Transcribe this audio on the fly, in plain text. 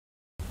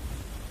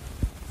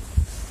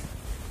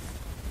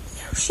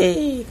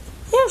Yoshi!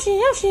 Yoshi,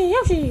 Yoshi,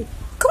 Yoshi!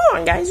 Come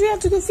on, guys, we have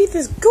to defeat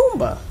this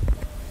Goomba!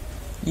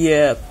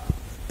 Yeah,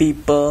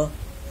 people.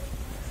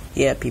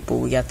 Yeah, people,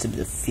 we got to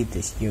defeat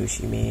this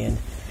Yoshi, man.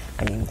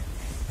 I mean,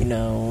 you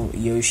know,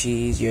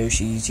 Yoshis.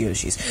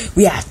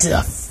 We have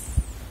to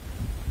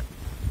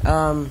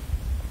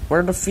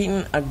we're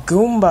defeating a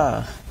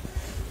Goomba.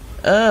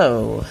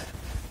 Oh.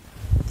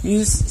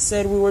 You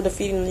said we were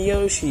defeating the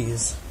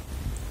Yoshis.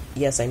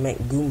 Yes, I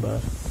meant Goomba.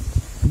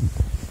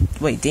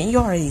 Wait, didn't you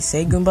already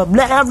say Goomba?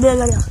 Blah, blah, blah,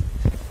 blah.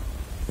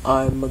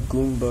 I'm a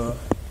Goomba.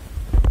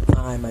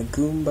 I'm a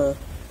Goomba.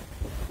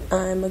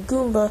 I'm a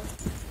Goomba.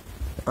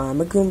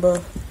 I'm a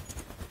Goomba.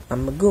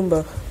 I'm a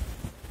Goomba.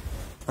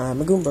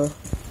 I'm a Goomba.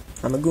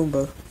 I'm a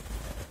Goomba.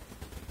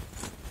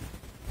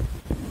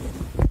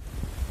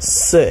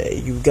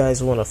 Say, you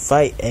guys want to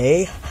fight,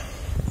 eh?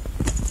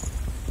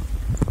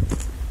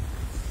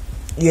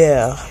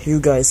 Yeah, you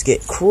guys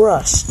get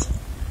crushed.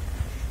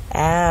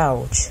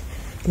 Ouch.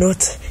 You know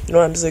what?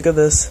 I'm sick of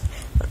this.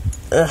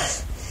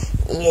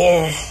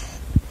 Yeah.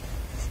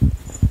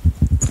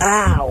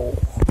 Ow.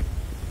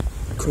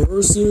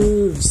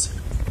 Cursives.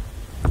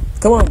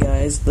 Come on,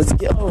 guys. Let's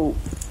go.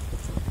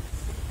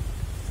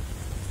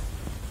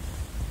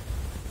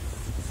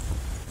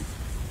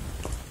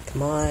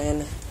 Come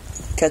on.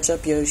 Catch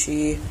up,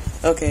 Yoshi.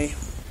 Okay.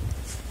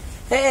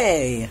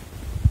 Hey!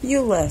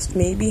 You left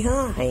me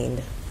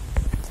behind.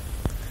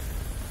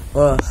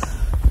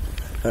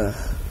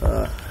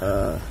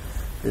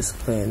 This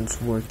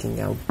plan's working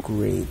out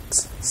great.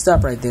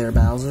 Stop right there,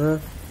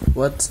 Bowser.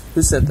 What?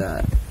 Who said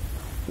that?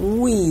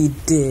 We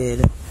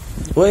did.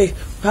 Wait,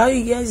 how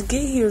did you guys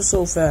get here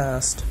so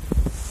fast?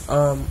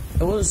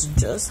 It was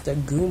just a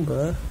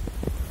Goomba.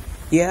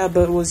 Yeah,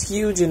 but it was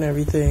huge and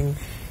everything.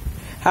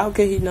 How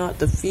could he not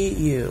defeat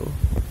you?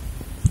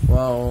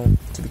 Well,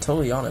 to be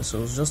totally honest, it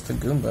was just a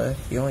Goomba.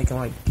 You only can,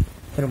 like,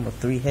 hit him with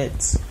 3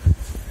 hits.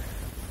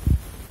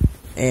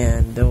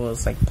 And there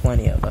was, like,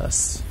 plenty of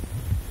us.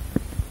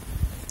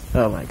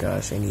 Oh my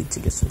gosh, I need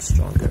to get some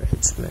stronger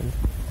hitsmen.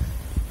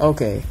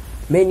 Okay,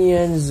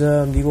 minions,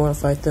 do you want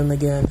to fight them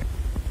again?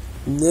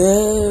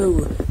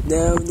 No.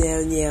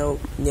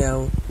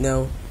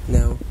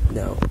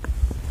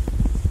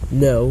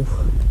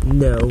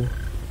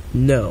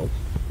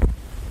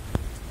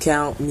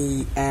 Count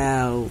me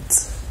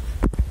out.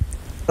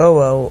 Oh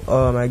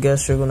well, I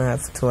guess you're gonna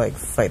have to, like,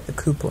 fight the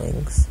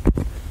Kooplings.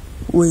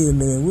 Wait a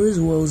minute, where's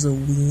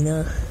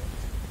Rosalina?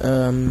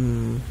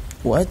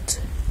 What?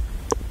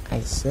 I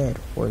said,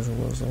 where's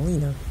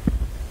Rosalina?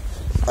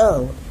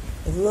 Oh,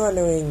 if you're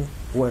wondering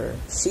where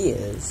she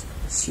is,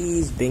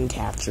 she's been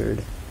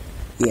captured.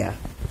 Yeah,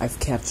 I've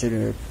captured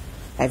her.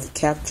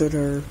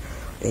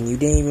 And you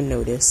didn't even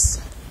notice.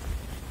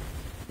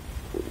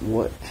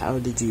 What? How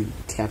did you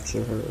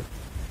capture her?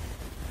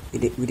 We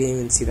didn't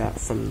even see that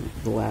from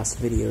the last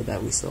video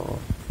that we saw.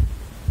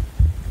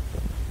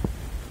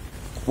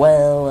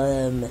 Well,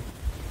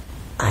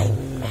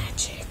 I'm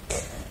Magic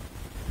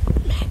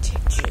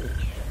Junior.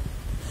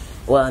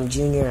 Well, I'm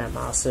Junior, I'm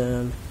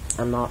awesome.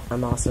 I'm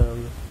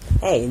awesome.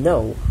 Hey,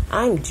 no,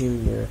 I'm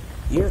Junior.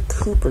 You're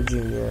Cooper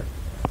Junior.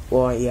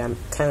 Well, yeah, I'm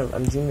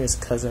Junior's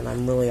cousin.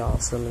 I'm really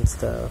awesome and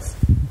stuff.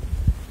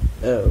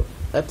 Oh,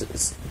 that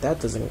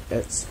doesn't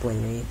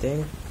explain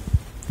anything.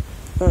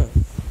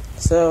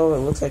 So, it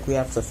looks like we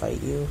have to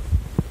fight you.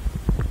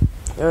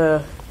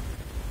 Yeah,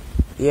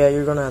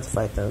 you're gonna have to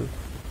fight them.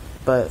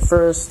 But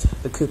first,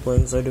 the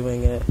Kooplings are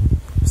doing it.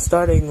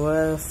 Starting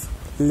with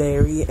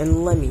Larry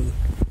and Lemmy.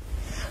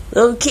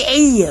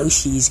 Okay,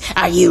 Yoshis,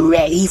 are you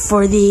ready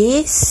for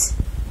this?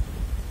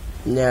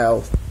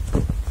 No.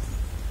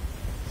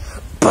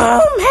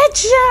 Boom!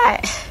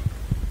 Headshot!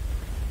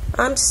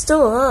 I'm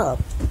still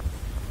up.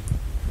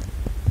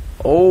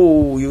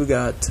 Oh, you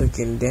got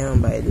taken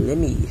down by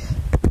Lemmy.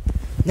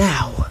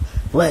 Now,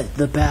 let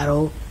the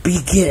battle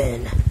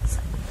begin.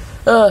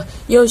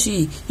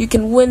 Yoshi, you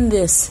can win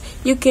this.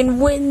 You can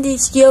win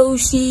this,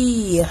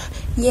 Yoshi.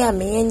 Yeah,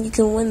 man, you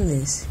can win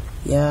this.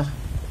 Yeah.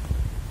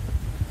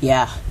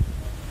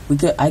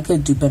 I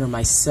could do better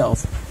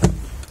myself.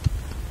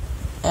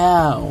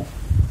 Ow.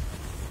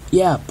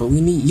 Yeah, but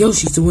we need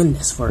Yoshi to win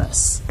this for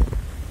us.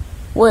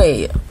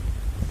 Wait.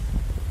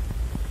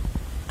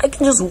 I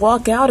can just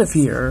walk out of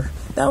here.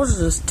 That was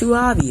just too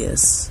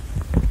obvious.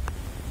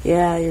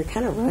 Yeah, you're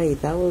kind of right.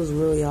 That was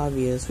really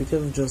obvious. We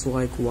could have just,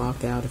 like,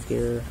 walked out of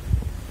here.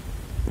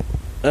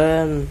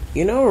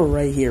 You know we're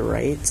right here,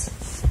 right?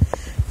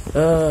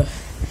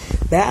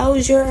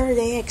 Bowser,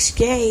 they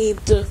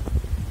escaped.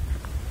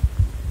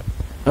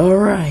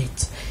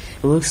 Alright.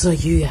 It looks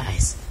like you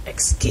guys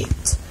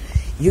escaped.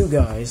 You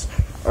guys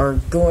are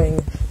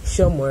going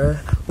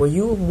somewhere where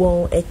you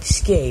won't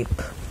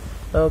escape.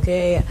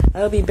 Okay?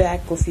 I'll be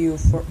back for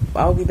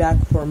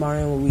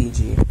Mario and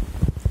Luigi.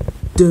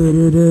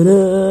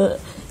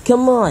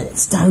 Come on,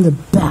 it's time to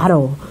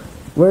battle.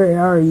 Where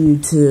are you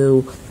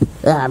two?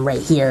 I'm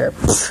right here.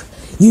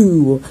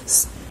 You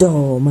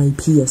stole my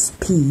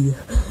PSP.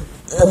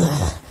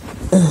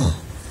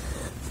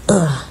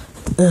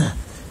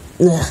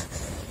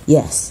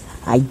 Yes,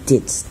 I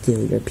did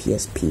steal your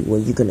PSP. What are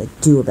you gonna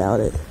do about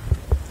it?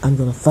 I'm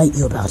gonna fight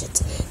you about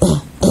it.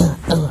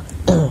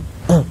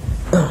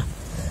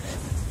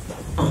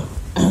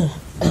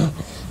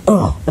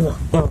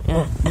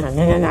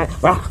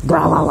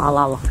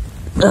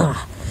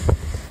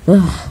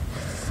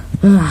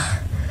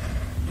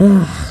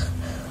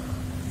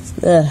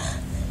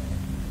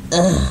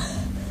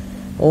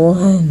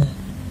 One,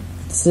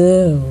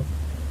 two,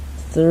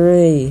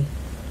 three,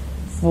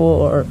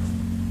 four.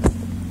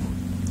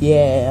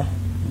 Yeah.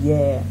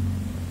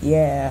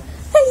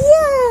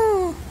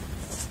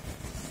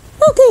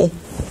 Okay.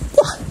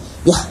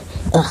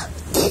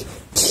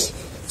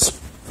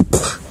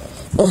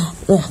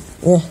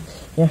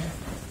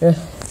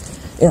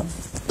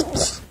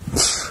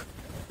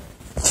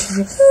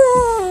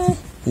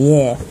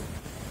 Yeah.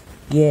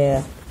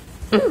 Yeah.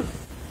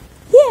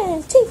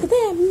 Yeah, take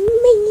that, man.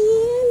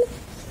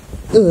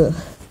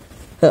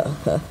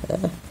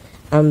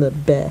 I'm the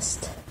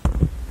best.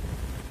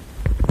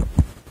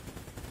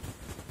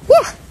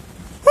 Yeah.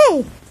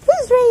 Hey,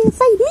 who's ready to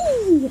fight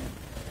me?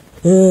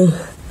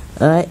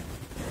 Alright.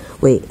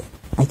 Wait,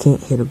 I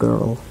can't hit a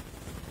girl.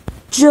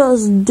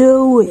 Just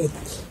do it.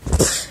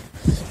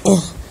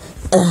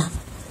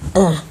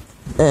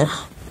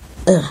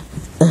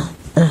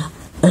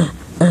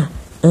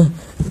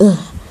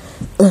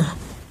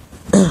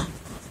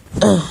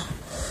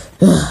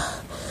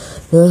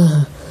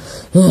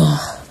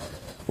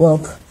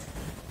 Well,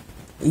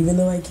 even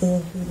though I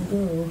can't hit a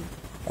girl,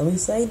 at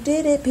least I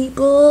did it,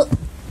 people.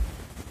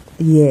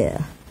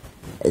 Yeah,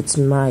 it's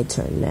my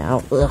turn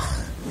now.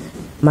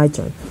 My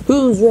turn.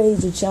 Who's ready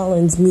to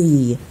challenge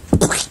me?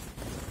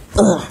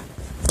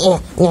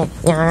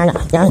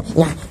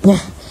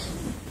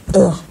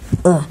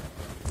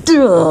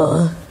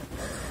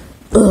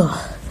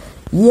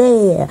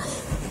 Yeah,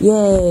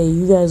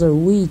 you guys are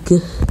weak.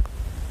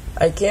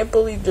 I can't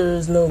believe there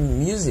is no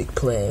music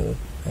playing.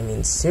 I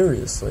mean,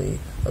 seriously,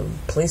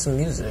 play some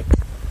music.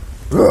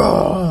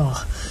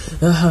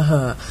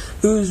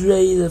 Who's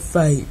ready to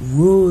fight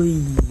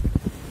Roy?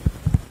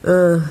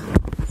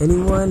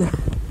 Anyone?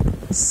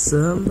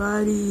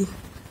 Somebody?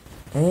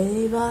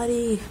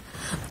 Anybody?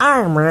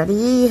 I'm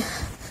ready.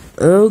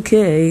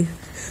 Okay.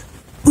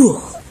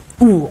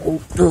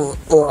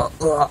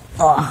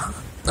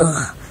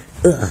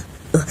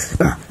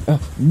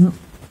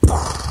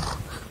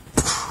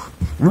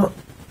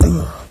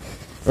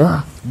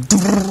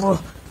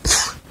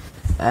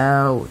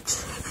 Ouch.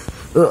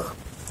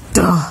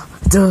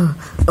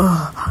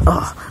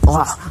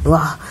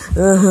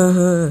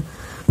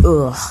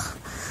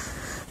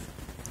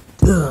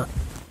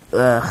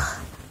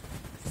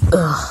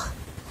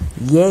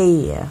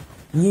 Yeah,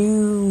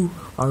 you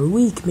are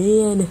weak,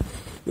 man.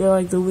 You're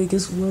like the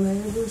weakest one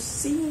I've ever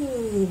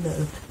seen.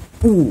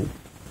 Ooh,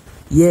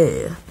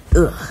 yeah.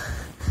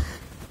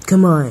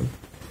 Come on,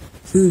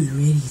 who's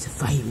ready to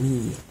fight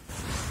me?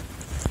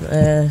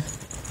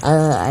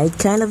 I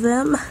kind of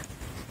am.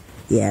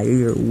 Yeah,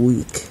 you're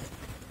weak.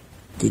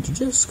 Did you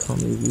just call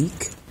me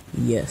weak?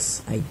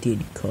 Yes, I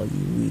did call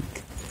you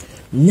weak.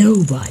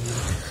 Nobody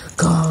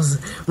calls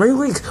me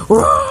weak.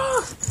 No!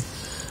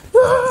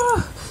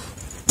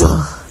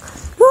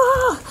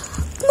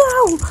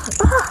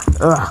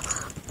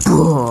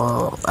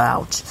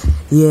 Ouch.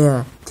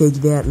 Yeah,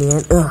 take that,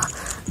 man.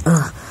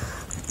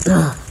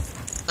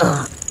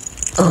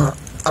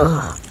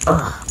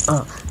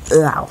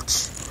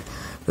 Ouch.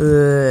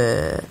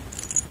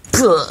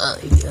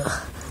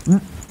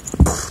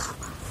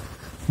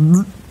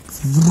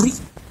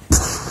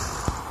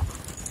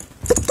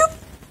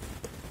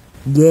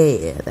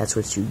 Yeah, that's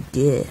what you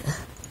get.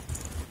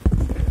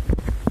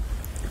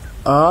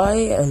 I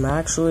am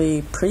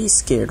actually pretty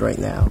scared right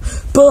now.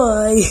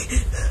 Bye!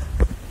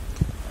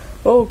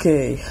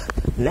 Okay,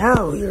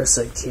 now you're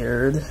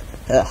secured.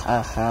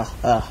 I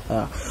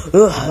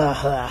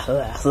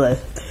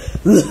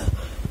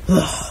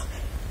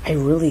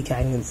really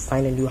gotta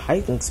find a new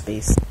hiding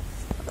space.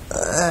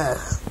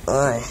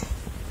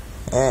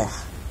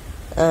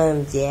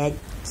 Dad,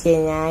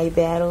 can I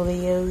battle the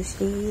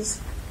Yoshis?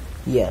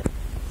 Yeah,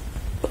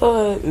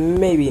 but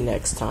maybe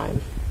next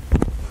time.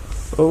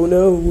 Oh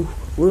no,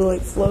 we're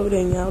like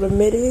floating out of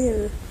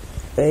midair.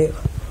 Hey,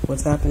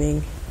 what's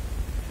happening?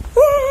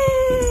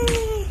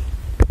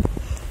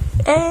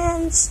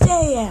 And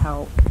stay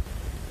out.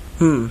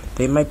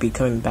 They might be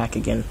coming back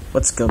again.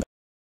 Let's go.